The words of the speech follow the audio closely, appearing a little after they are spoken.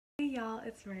Hey y'all,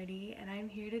 it's Marty, and I'm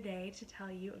here today to tell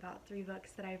you about 3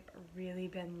 books that I've really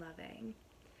been loving.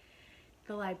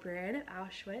 The Librarian of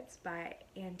Auschwitz by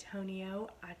Antonio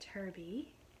Aturbi,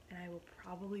 and I will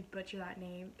probably butcher that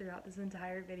name throughout this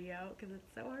entire video because it's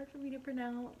so hard for me to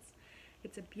pronounce.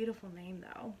 It's a beautiful name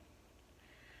though.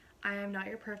 I Am Not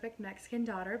Your Perfect Mexican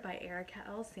Daughter by Erica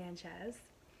L. Sanchez,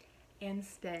 and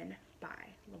Spin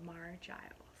by Lamar Giles.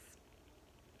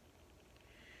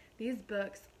 These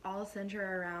books all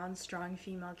center around strong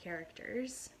female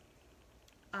characters.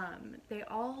 They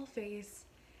all face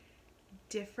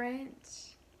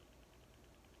different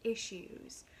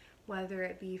issues, whether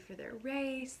it be for their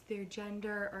race, their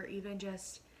gender, or even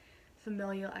just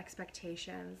familial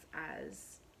expectations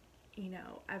as,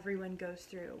 everyone goes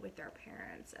through with their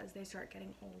parents as they start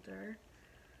getting older.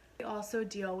 They also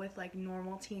deal with like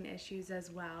normal teen issues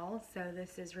as well, so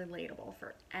this is relatable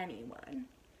for anyone.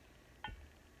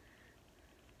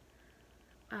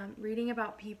 Reading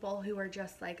about people who are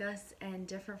just like us and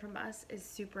different from us is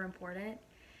super important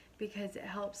because it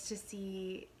helps to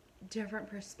see different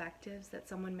perspectives that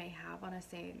someone may have on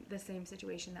the same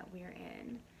situation that we're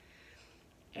in.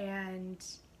 And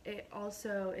it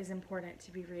also is important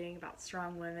to be reading about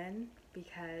strong women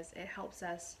because it helps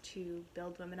us to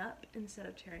build women up instead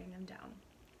of tearing them down,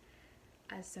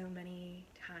 as so many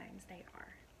times they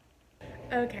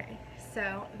are. Okay,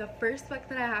 so the first book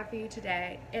that I have for you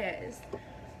today is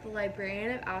The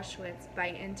Librarian of Auschwitz by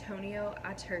Antonio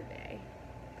Aturbi.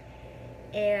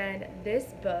 And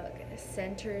this book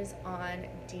centers on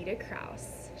Dita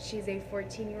Kraus. She's a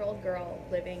 14-year-old girl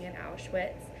living in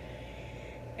Auschwitz.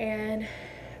 And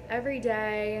every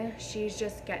day she's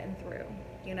just getting through.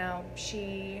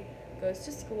 She goes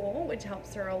to school, which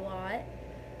helps her a lot.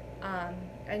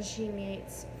 And she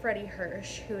meets Freddie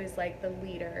Hirsch, who is like the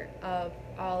leader of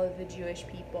all of the Jewish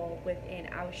people within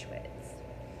Auschwitz.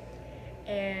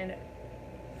 And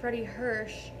Freddie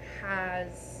Hirsch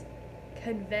has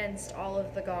convinced all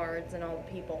of the guards and all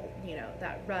the people,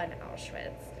 that run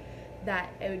Auschwitz,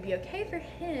 that it would be okay for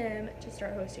him to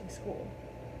start hosting school.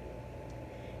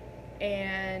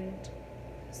 And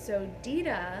so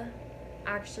Dita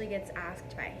actually gets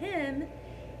asked by him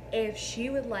if she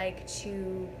would like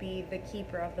to be the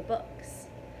keeper of the books.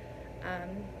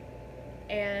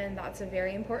 And that's a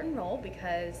very important role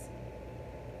because,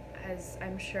 as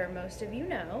I'm sure most of you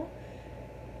know,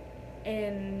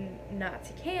 in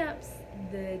Nazi camps,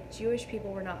 the Jewish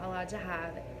people were not allowed to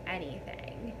have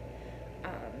anything,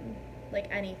 like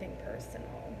anything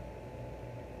personal.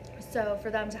 So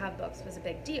for them to have books was a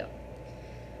big deal.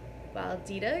 Well,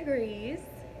 Dita agrees,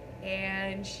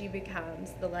 and she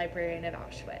becomes the Librarian of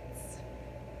Auschwitz.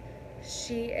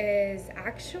 She is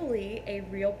actually a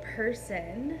real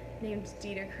person named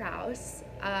Dita Kraus.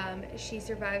 She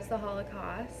survives the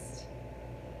Holocaust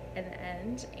in the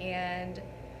end, and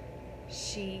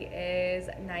she is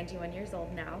 91 years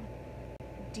old now.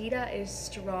 Dita is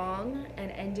strong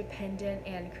and independent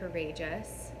and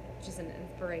courageous, which is an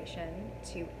inspiration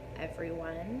to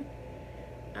everyone.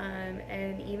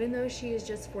 And even though she is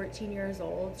just 14 years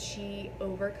old, she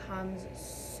overcomes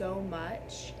so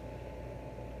much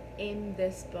in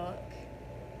this book,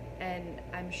 and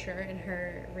I'm sure in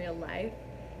her real life,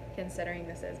 considering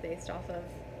this is based off of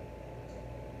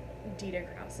Dita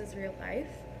Kraus's real life.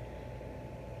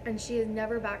 And she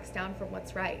never backs down from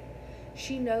what's right.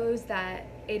 She knows that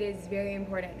it is very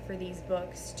important for these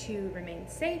books to remain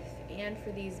safe and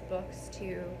for these books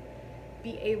to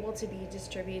be able to be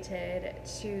distributed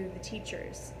to the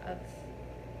teachers of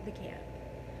the camp,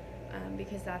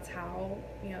 because that's how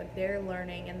they're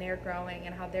learning and they're growing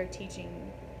and how they're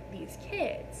teaching these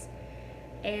kids.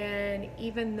 And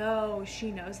even though she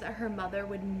knows that her mother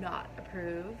would not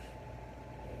approve,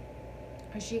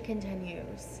 she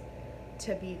continues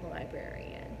to be the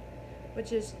librarian,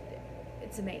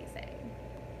 it's amazing.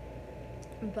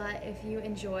 But if you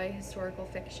enjoy historical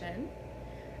fiction,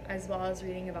 as well as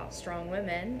reading about strong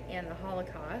women and the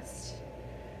Holocaust,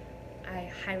 I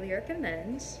highly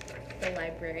recommend The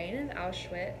Librarian of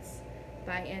Auschwitz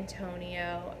by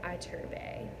Antonio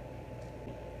Aturbi.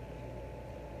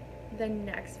 The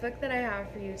next book that I have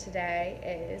for you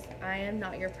today is I Am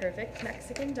Not Your Perfect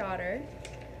Mexican Daughter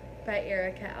by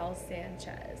Erica L.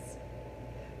 Sanchez.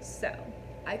 So,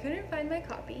 I couldn't find my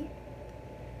copy,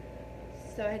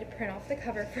 so I had to print off the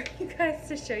cover for you guys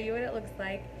to show you what it looks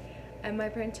like, and my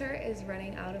printer is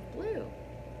running out of blue.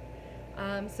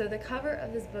 So the cover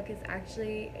of this book is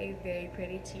actually a very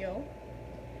pretty teal,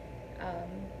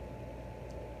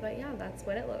 but yeah, that's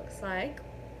what it looks like.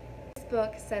 This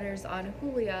book centers on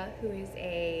Julia, who is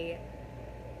a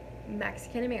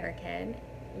Mexican American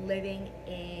living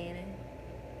in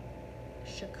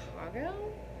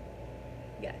Chicago,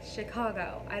 Yes,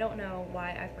 Chicago. I don't know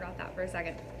why I forgot that for a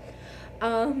second.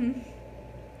 Um,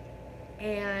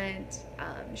 and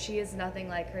she is nothing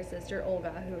like her sister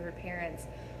Olga, who her parents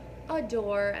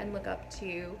adore and look up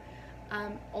to.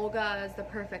 Olga is the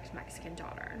perfect Mexican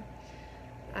daughter.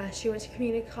 She went to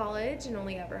community college and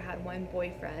only ever had one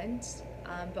boyfriend.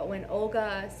 But when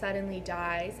Olga suddenly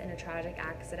dies in a tragic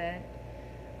accident,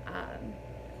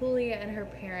 Julia and her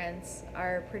parents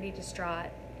are pretty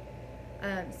distraught.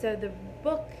 So the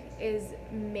book is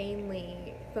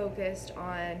mainly focused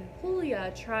on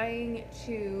Julia trying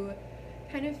to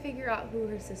kind of figure out who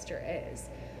her sister is.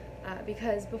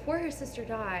 Because before her sister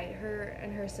died, her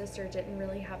and her sister didn't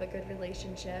really have a good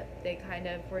relationship. They kind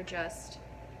of were just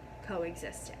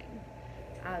coexisting.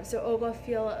 So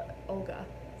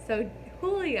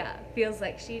Julia feels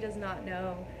like she does not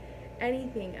know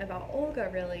anything about Olga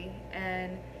really,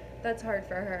 and that's hard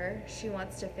for her. She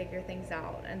wants to figure things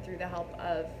out, and through the help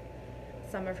of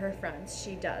some of her friends,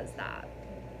 she does that.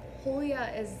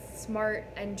 Julia is smart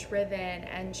and driven,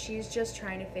 and she's just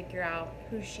trying to figure out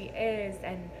who she is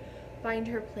and find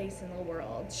her place in the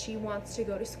world. She wants to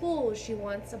go to school, she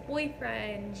wants a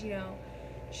boyfriend, you know.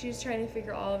 She's trying to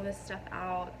figure all of this stuff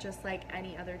out just like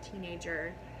any other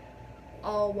teenager,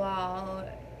 all while,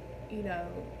 you know,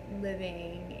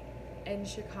 living in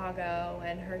Chicago,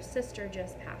 and her sister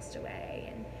just passed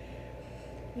away, and,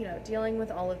 you know, dealing with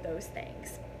all of those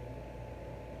things.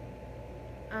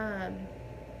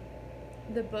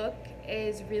 The book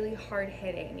is really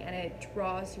hard-hitting, and it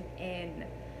draws you in.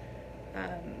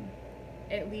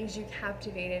 It leaves you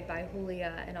captivated by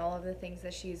Julia and all of the things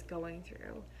that she's going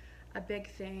through. A big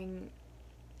thing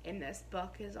in this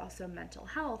book is also mental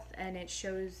health, and it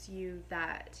shows you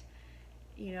that,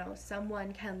 you know,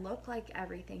 someone can look like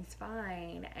everything's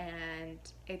fine and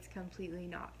it's completely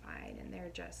not fine, and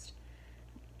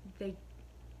they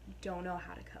don't know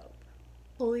how to cope.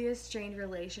 Julia's strained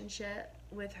relationship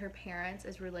with her parents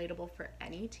is relatable for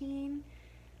any teen,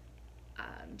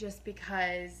 just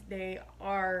because they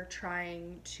are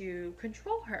trying to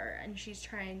control her and she's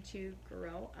trying to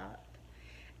grow up.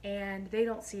 And they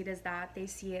don't see it as that. They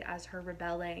see it as her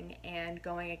rebelling and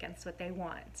going against what they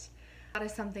want. That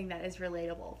is something that is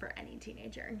relatable for any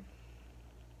teenager.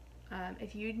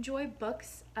 If you enjoy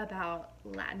books about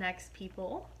Latinx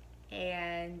people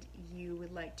and you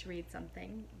would like to read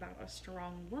something about a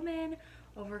strong woman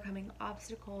overcoming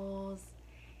obstacles,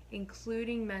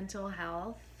 including mental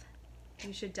health,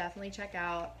 you should definitely check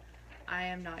out I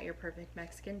Am Not Your Perfect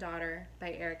Mexican Daughter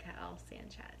by Erica L.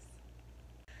 Sanchez.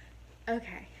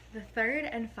 Okay, the third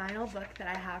and final book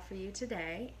that I have for you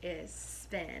today is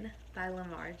Spin by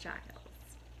Lamar Giles.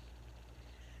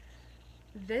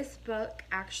 This book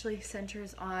actually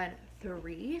centers on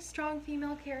 3 strong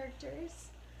female characters.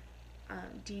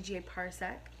 DJ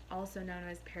Parsec, also known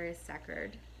as Paris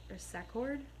Secord, or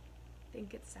Secord? I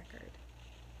think it's Secord.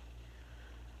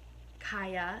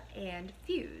 Kaya, and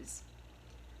Fuse.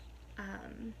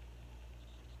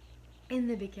 In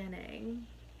the beginning,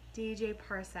 DJ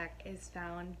Parsec is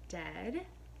found dead,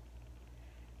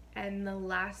 and the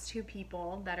last 2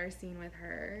 people that are seen with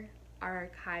her are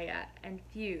Kaya and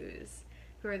Fuse,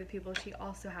 who are the people she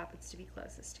also happens to be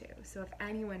closest to. So if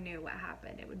anyone knew what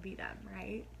happened, it would be them,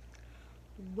 right?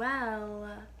 Well,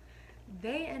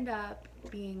 they end up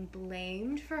being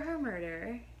blamed for her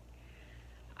murder,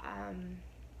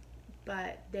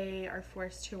 but they are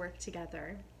forced to work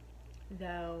together,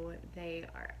 though they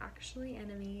are actually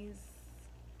enemies,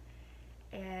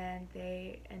 and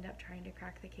they end up trying to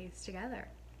crack the case together.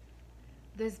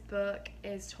 This book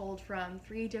is told from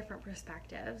 3 different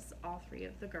perspectives. All 3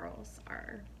 of the girls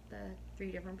are the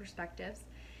 3 different perspectives,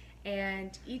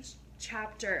 and each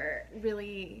chapter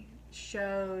really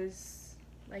shows,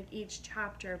 like, each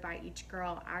chapter by each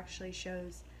girl actually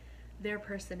shows their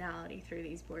personality through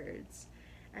these words.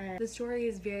 And the story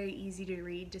is very easy to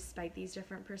read despite these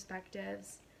different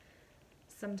perspectives.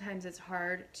 Sometimes it's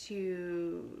hard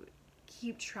to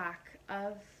keep track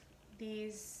of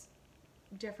these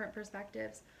different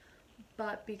perspectives,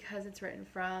 but because it's written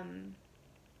from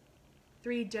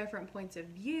 3 different points of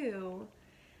view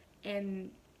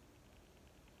and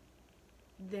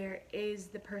there is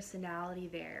the personality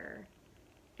there,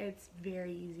 it's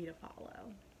very easy to follow.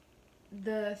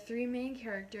 The 3 main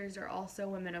characters are also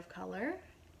women of color,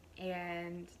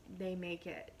 and they make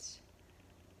it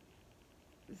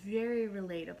very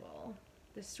relatable.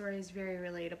 The story is very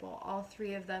relatable. All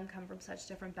 3 of them come from such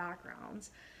different backgrounds.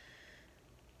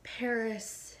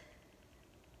 Paris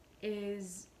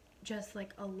is just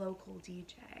like a local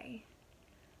DJ,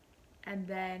 and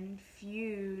then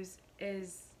Fuse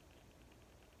is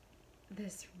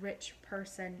this rich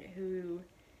person who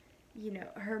you know,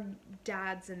 her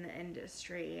dad's in the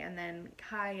industry, and then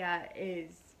Kaya is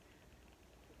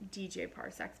DJ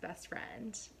Parsek's best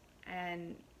friend.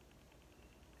 And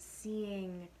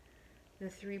seeing the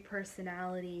three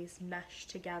personalities mesh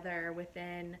together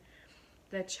within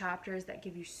the chapters that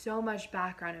give you so much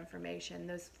background information.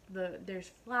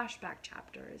 There's flashback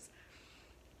chapters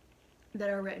that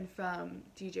are written from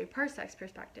DJ Parsek's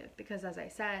perspective, because as I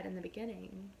said in the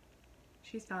beginning,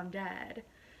 she's found dead.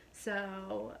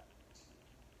 So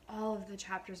all of the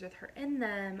chapters with her in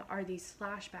them are these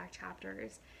flashback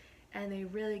chapters, and they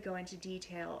really go into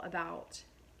detail about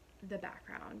the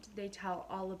background. They tell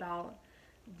all about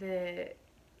the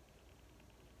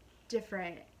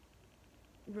different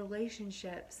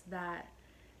relationships that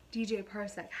DJ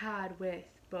Parsek had with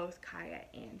both Kaya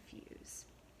and Fuse.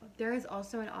 There is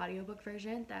also an audiobook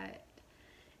version that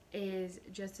is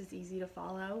just as easy to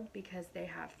follow, because they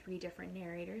have 3 different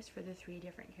narrators for the 3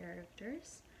 different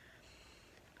characters.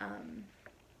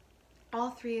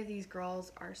 All 3 of these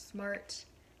girls are smart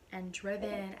and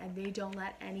driven, and they don't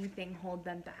let anything hold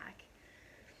them back.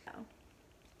 So,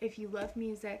 if you love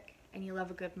music and you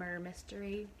love a good murder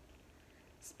mystery,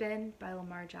 Spin by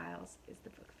Lamar Giles is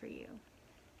the book for you.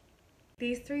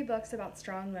 These 3 books about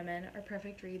strong women are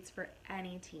perfect reads for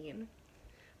any teen.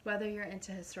 Whether you're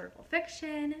into historical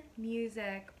fiction,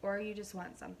 music, or you just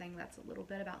want something that's a little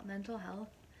bit about mental health,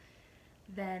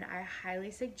 then I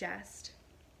highly suggest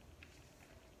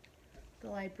The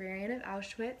Librarian of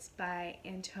Auschwitz by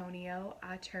Antonio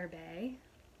Iturbe,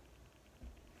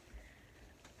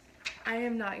 I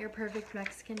Am Not Your Perfect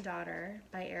Mexican Daughter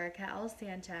by Erica L.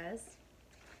 Sanchez,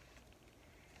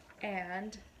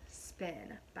 and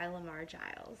Spin by Lamar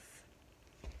Giles.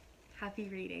 Happy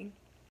reading.